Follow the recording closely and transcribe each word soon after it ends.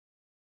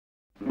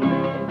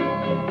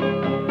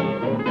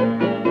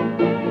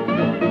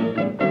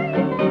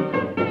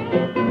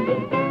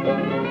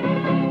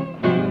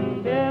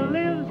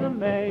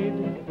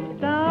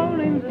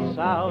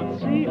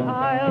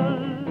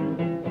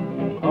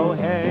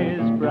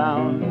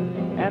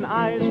when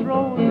eyes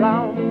roll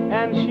round,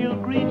 and she'll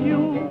greet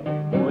you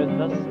with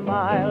a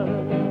smile.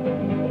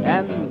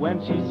 And when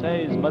she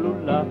says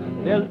Malula,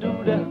 they'll do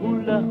the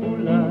hula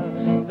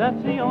hula.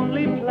 That's the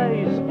only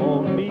place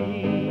for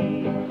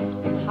me.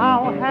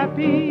 How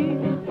happy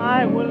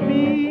I will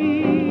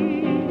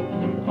be,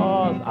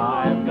 'cause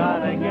I've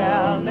got a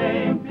gal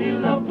named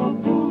Pila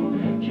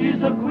Pupu. She's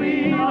the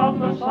queen of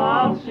the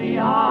South Sea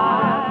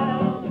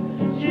Isle.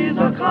 She's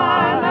a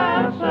kind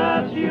that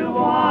sets you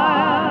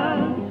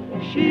wild.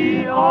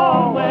 She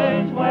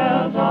always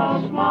wears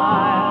a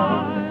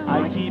smile.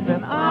 I keep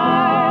an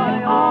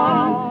eye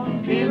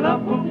on Pila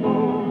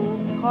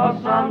Pupu, 'cause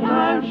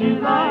sometimes she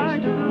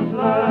likes to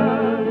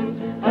flirt,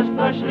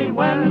 especially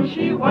when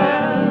she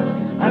wears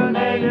a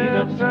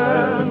native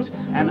skirt,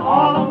 and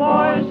all the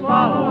boys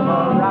follow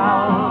her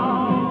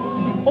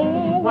around.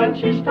 Oh, when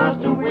she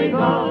starts to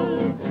wiggle,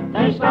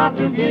 they start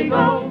to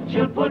giggle.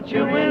 She'll put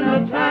you in a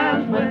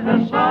trance with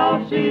her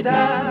South Sea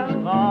dance.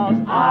 'Cause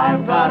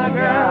I've got a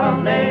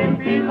girl named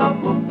Pila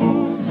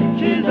Pupu.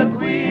 She's the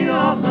queen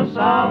of the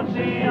South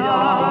Sea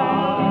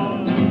Isles.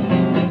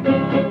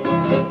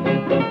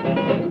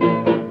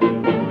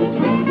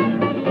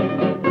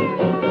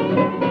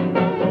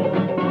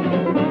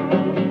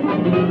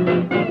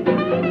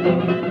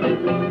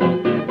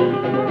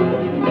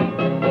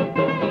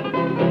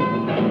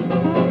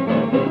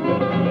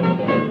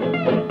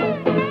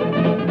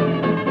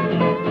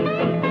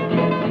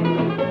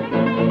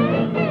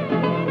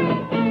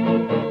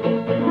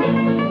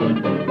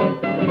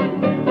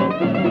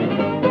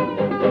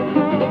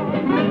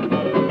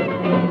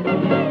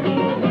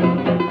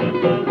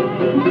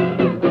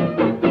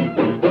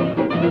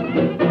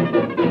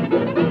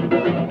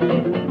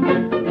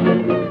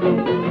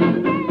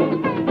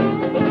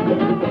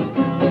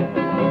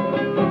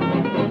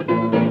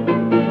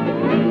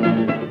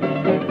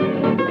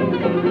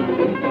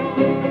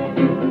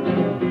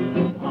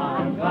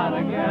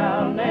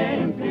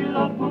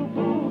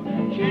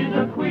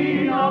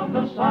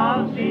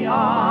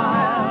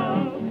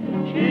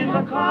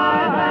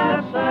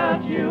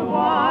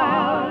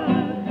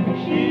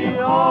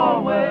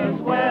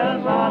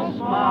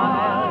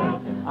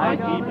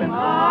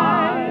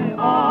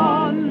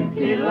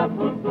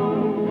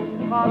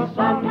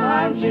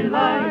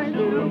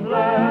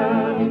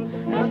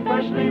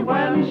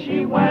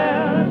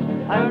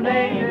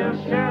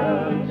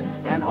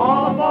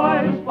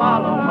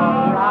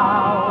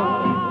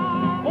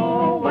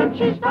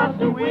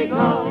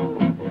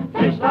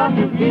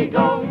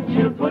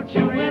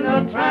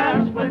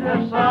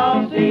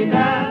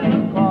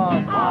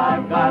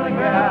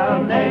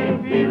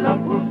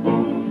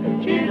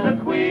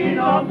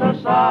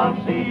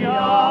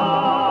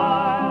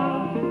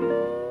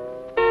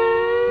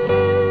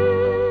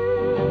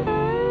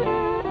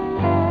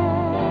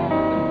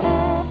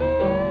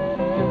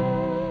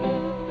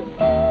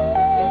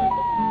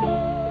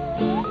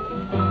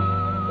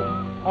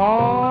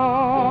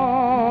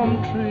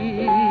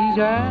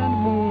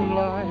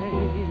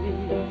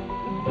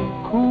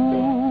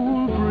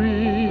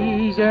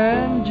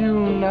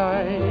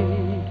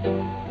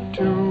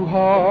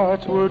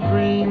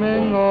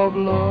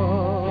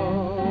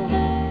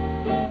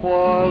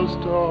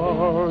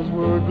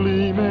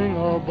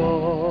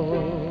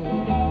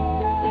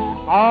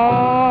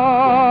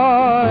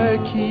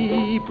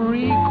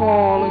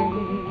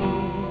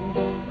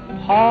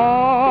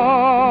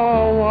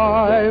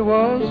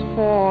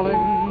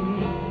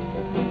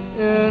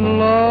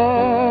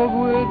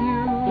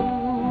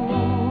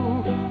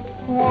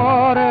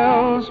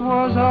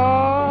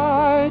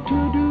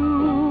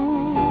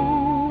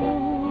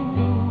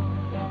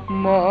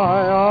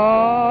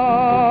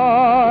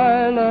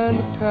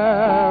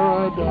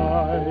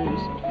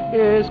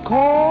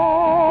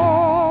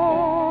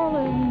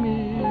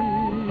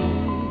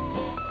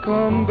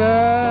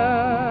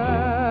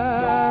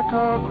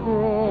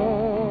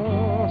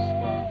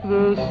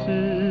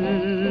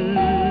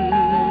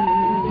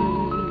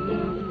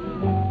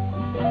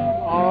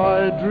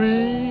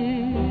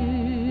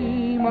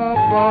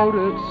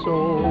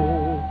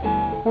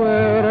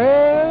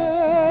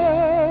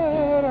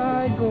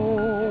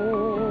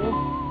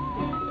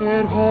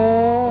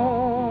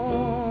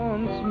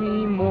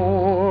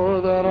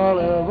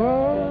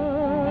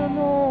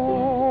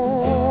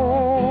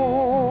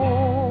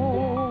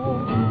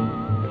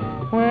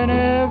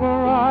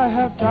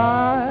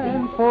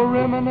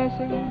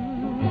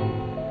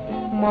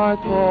 My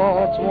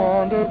thoughts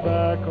wander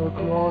back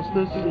across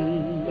the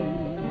sea,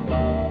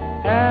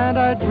 and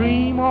I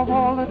dream of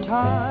all the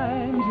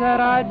times that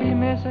I'd be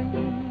missing,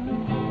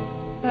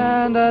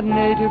 and that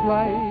native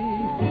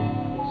life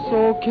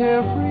so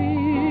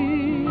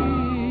carefree.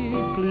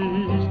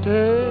 Please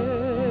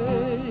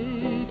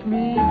take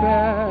me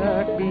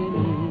back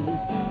beneath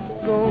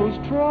those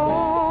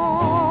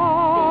tropic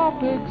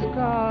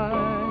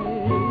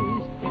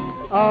skies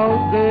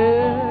out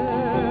there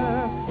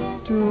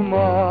to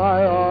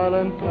my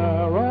island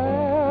paradise.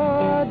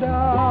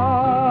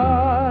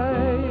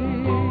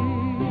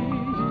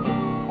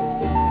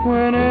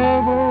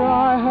 Whenever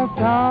I have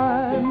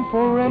time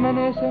for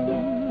reminiscing,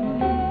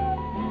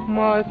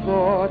 my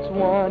thoughts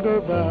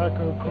wander back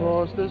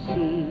across the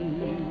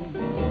sea,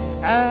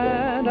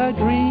 and I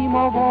dream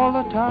of all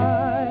the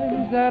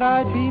times that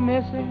I'd be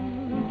missing,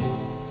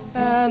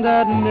 and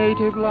that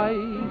native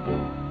life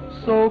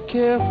so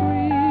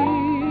carefree.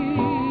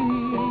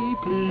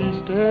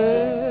 Please take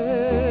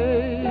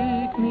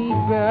me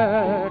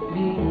back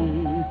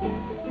beneath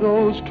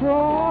those tropic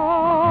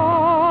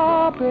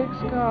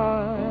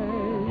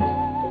skies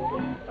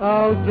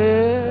out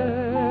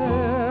there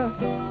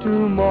to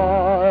my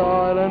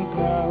island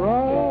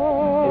paradise.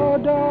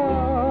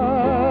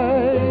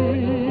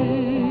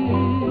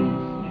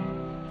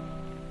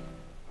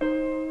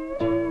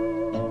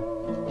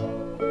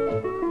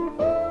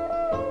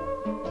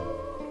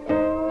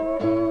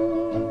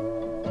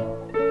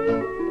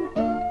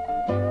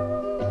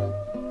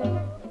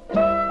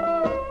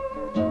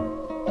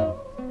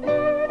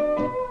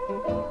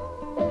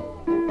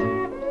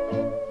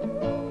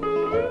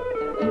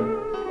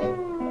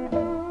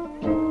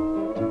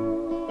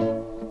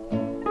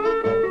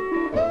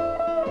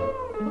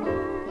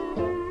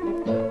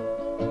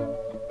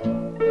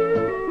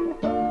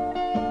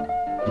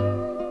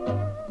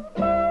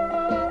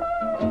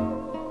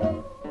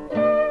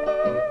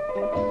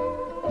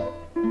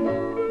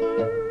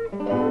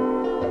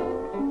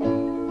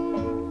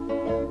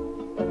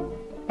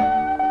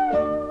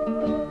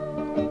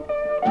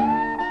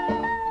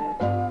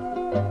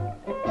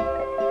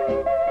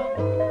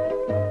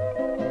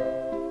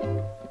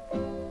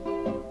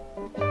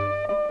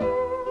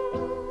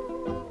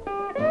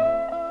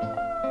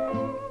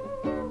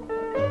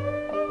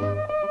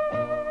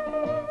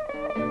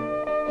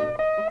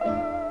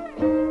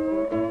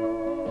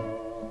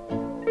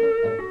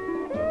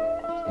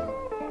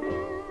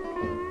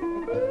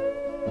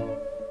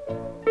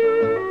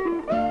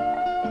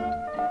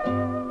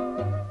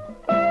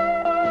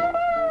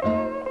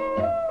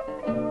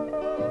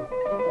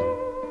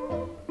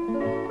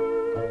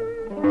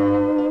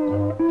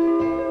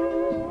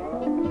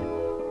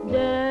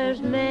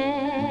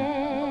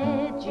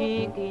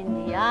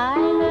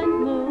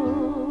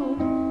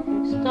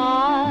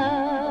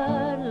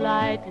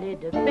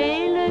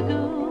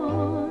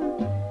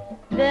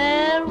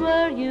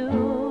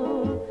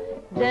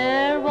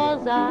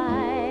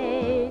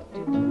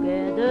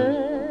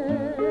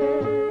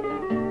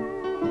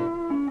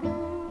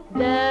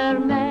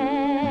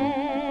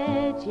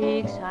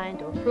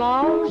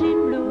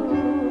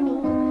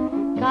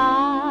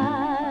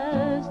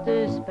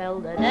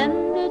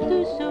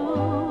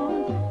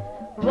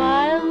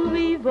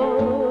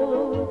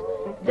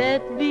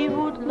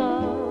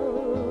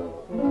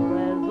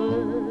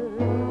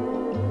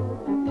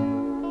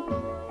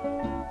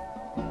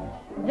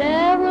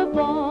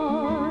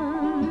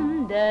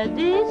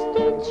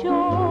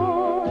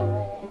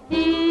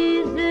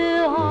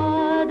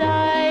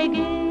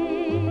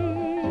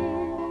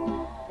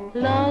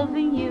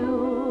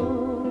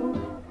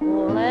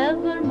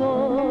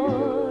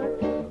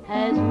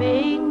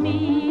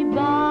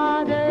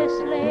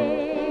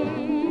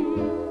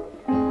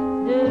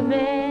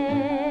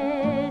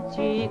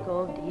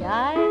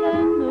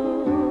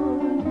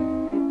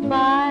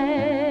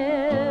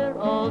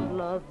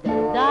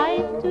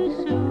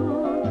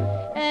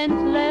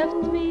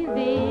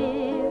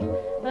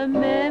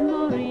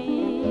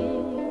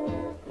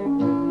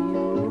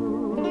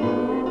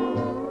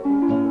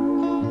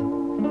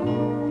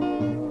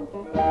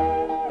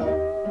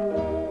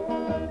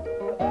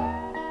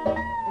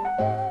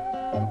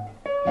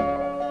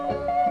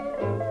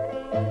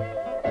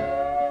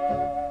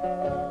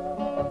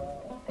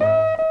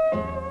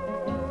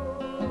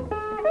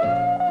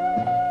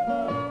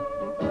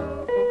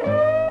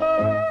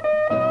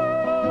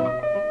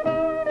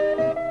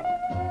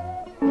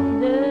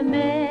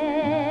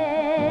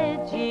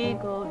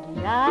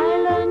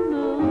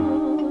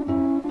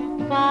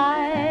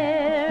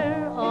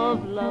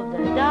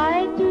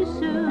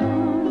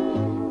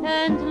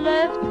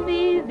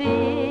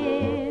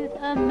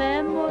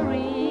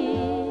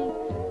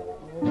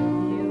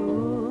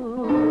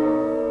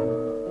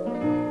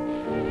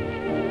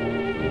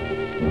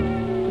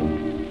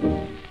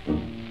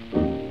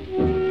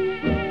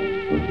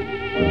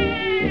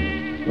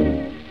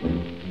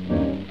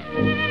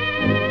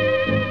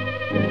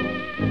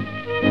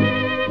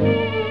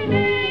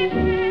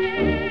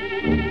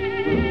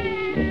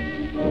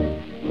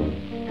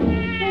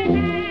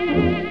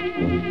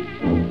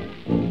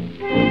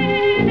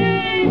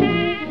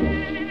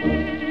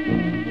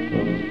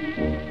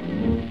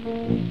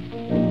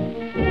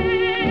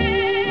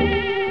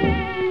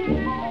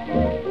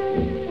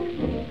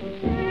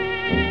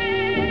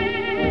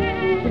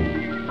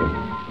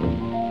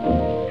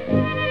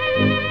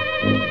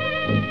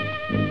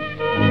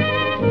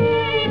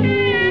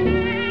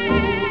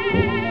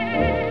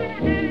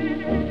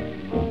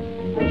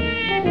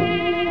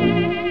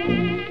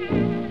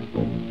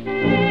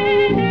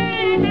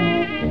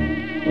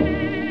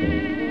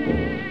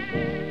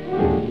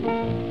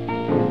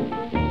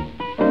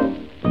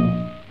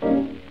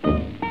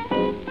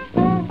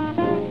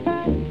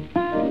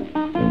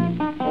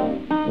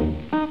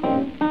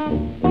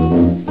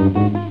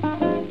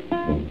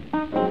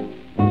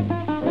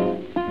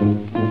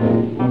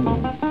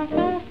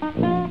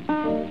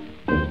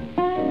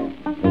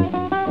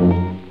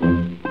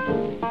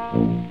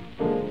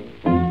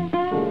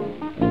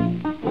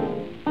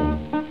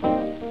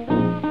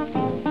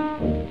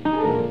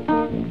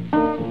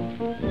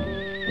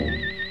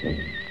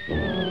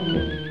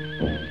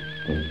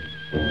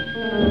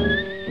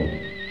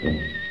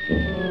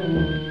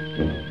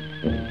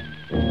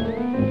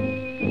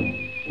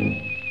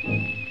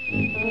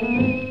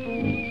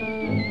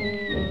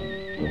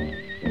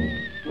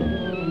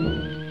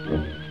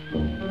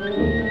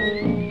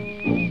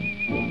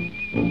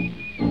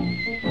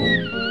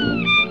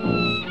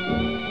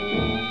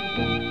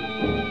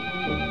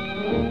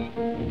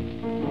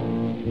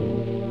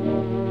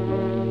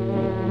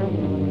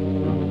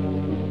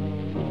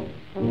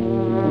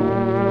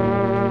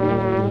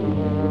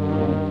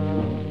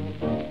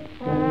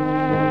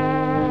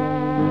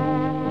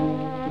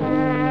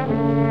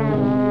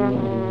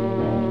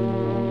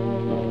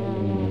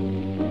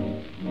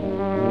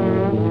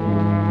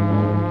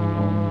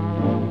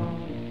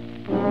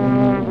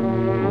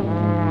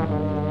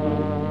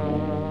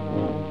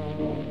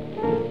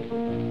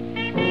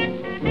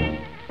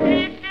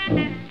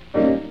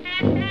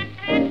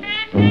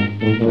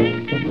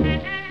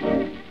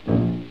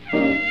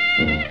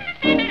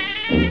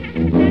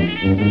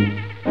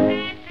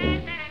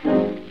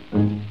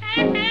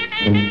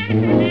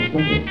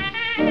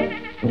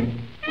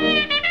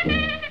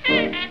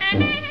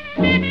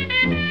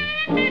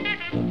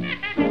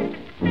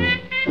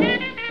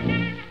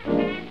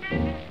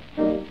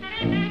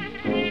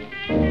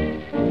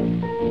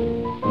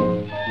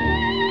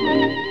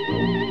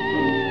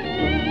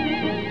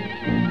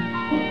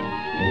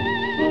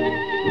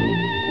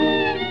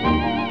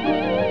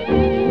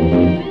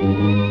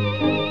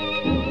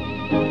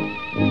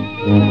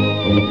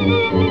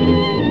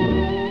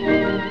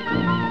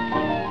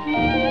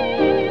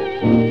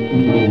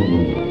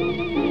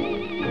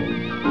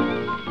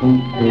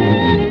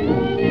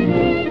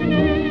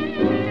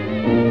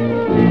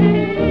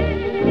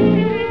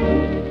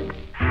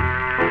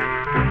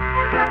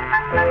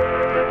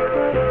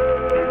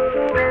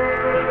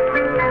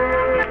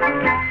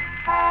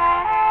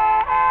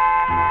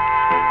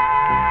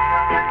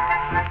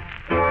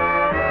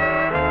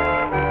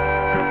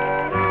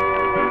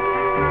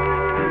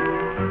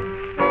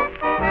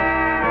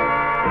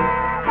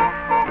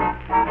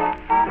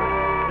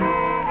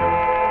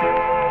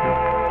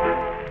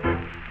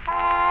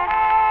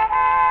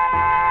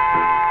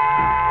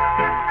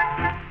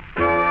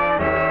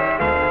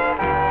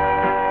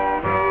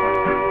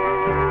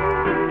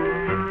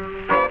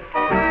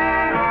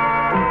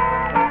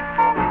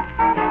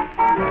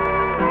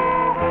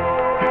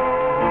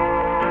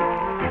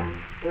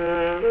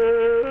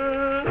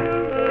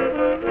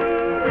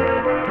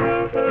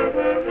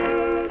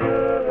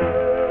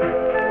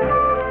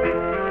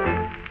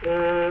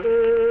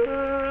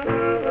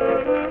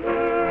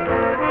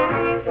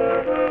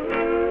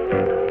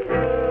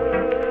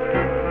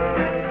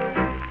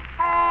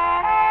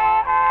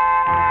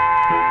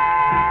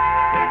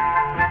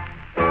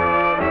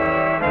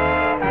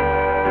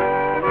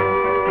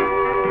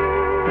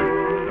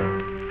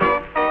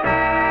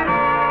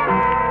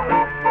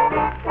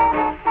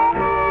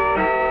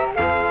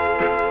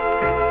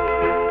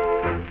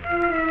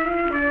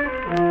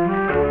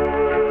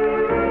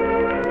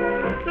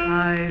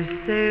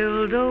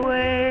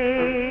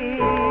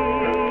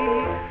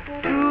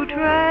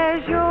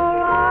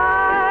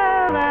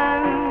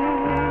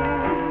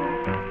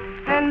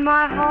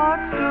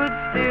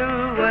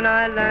 when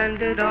I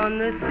landed on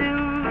the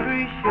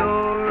silvery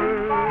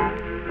shore.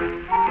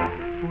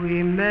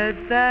 We met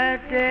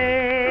that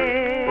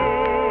day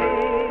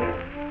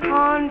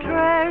on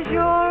Treasure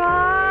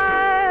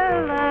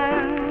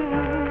Island,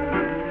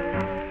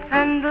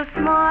 and the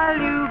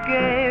smile you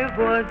gave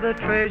was the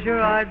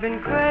treasure I'd been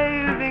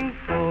craving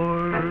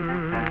for.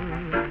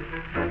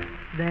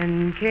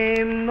 Then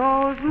came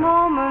those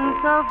moments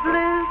of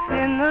bliss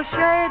in the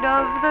shade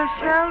of the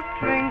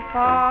sheltering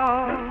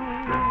palm.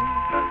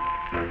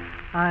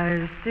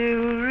 I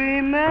still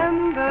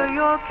remember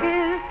your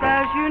kiss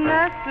as you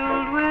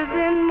nestled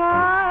within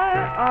my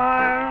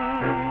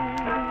arms.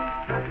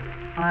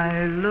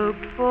 I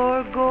looked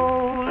for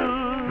gold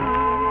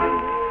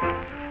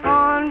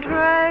on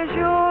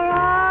Treasure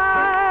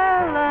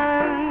Island,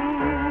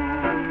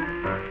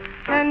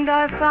 and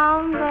I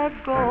found that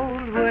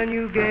gold when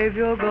you gave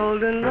your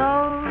golden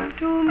love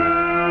to me.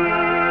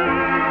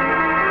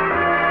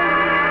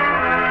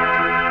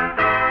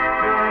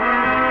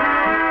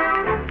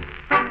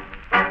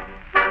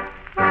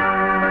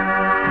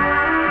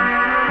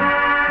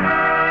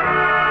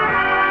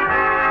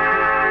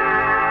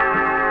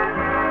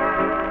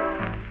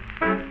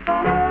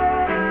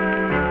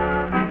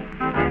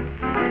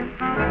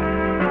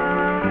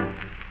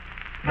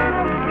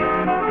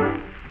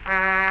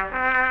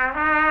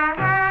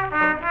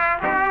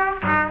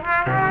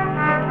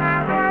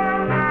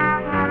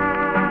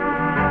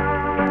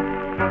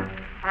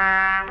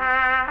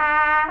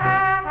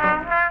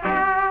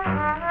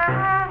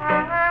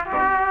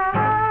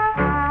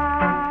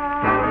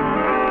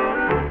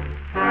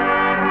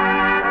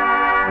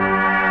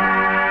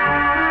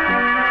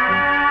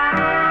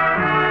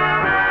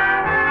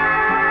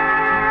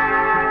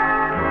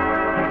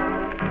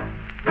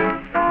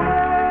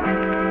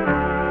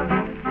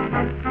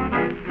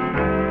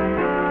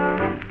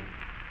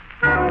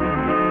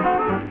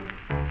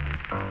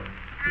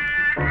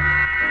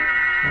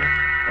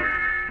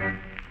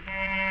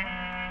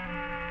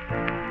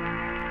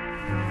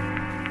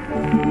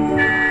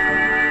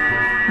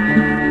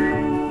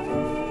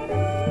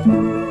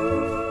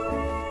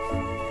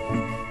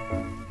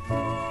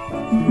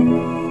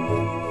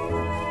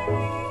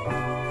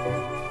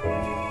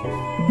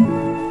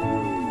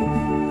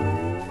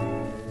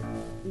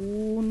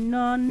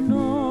 Una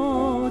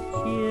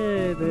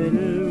noche de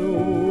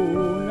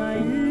luna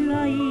en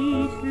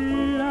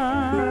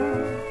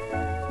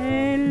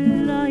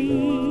la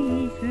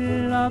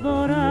isla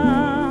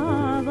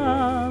dorada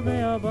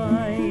de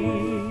Hawái.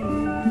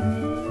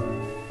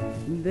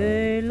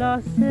 De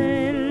las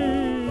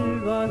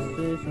selvas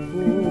se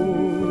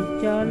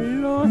escuchan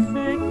los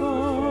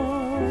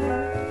ecos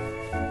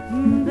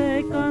de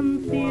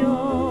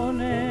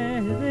canciones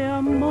de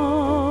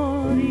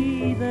amor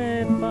y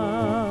de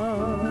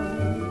paz.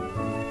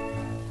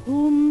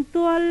 Junto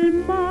al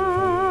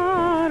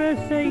mar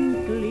se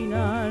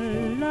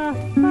inclinan las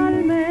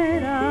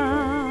palmeras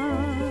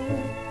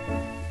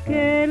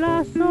que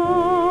las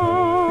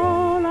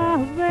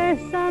olas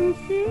besan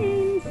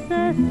sin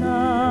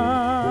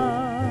cesar.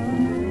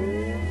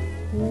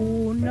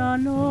 Una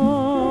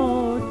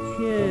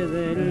noche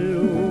de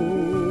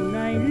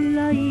luna en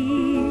la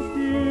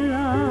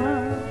isla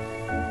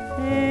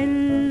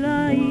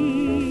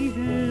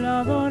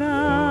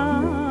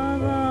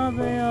dorada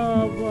de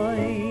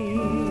Hawái.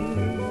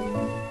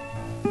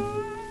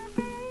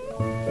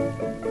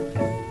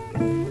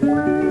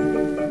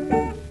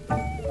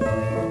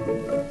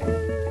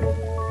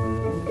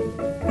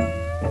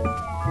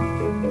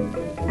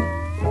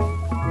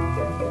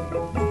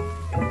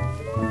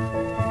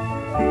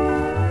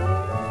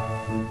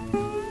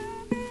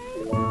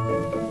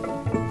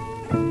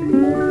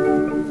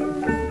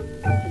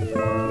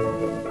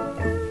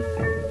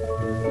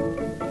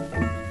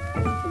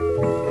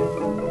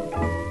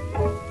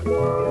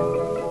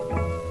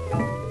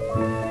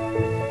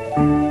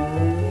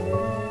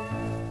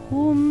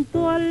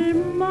 Junto al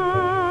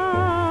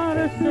mar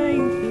se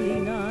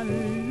inclinan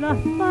las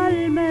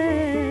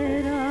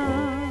palmeras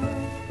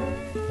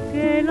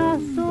que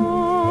las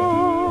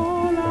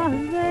olas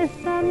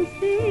besan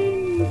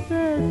sin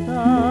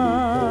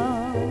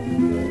cesar.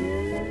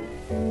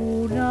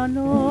 Una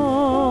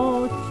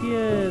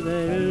noche de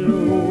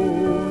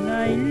luna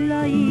en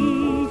la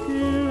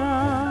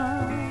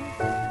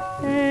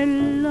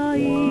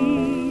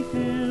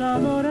isla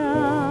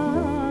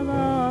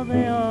dorada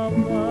de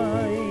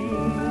Hawái.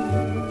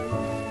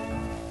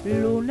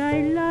 Luna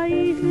en la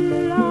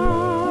isla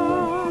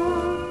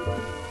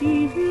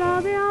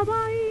de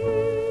Hawái.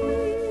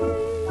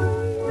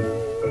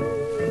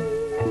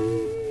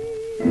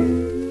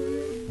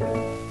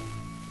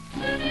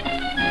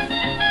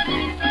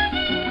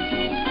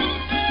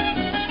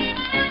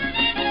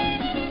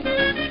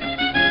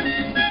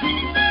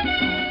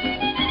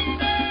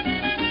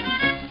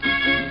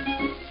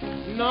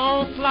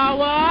 No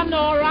flour,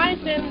 no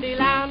rice in the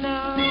land.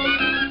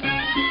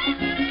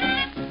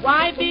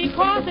 Why?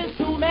 Because it's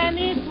too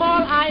many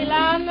small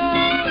islands.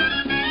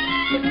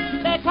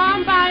 They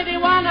come by the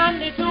 1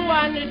 and the 2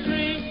 and the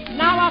 3.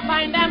 Now I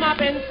find them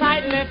up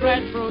inside the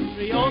breadfruit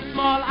tree. Oh,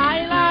 small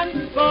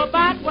island, go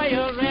back where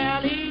you're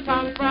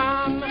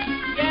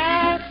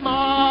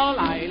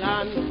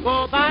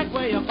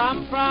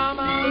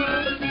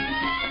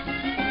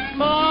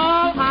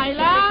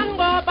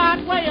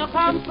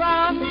come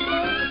from?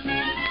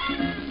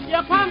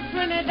 You come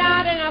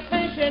Trinidad in a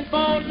fishing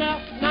boat.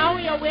 Now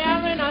you're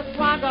wearing a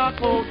swagger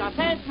coat. I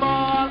said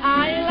small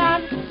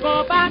island,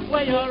 go back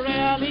where you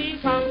really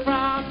come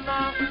from.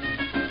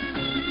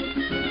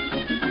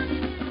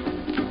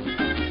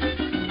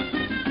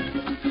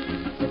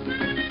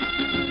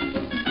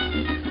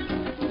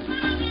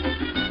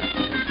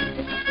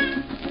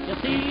 You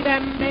see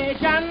them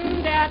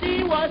Bajan, they're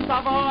the worst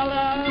of all.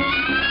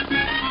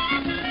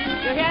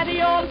 You hear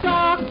the old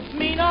talk,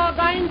 me no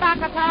going back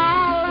at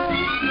all.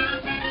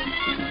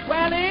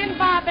 Well, in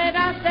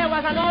Barbados there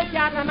was an old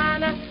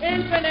cattleman.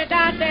 In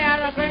Trinidad they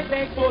are a great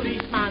big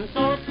policeman.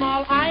 So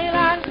small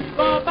island,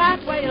 go back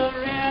where you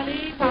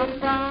really come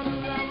from.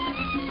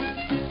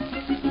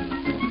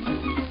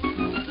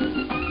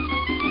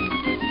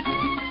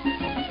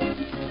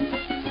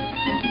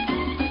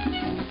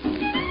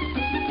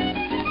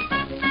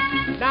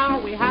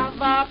 Now we have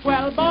a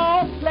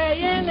 12-ball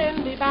playing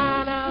in the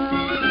banner,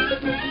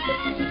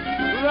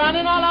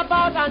 running all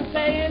about and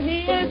saying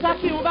he is a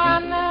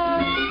Cuban.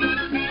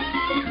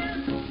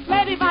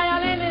 Play the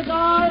violin is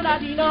all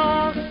that he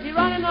knows. He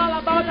running all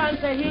about and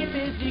say he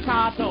is the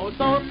carto.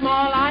 So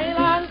small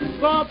island,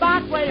 go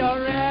back where you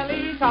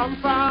really come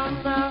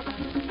from.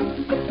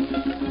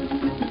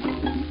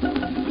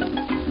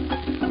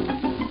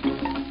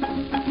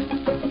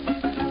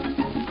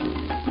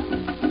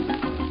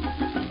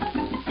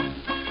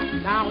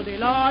 Now the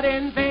Lord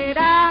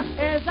Invader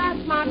is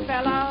a smart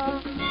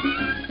fella.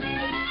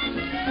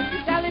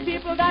 He's telling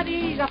people that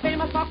he's a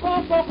famous for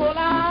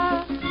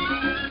Coca-Cola.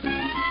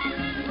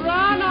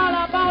 Run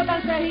all about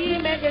and say he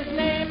make his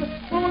name,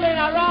 fooling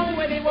around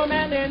with the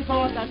woman in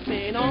Port of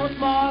Spain. Oh,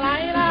 small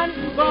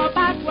island, go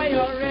back where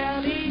you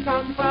really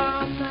come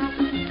from.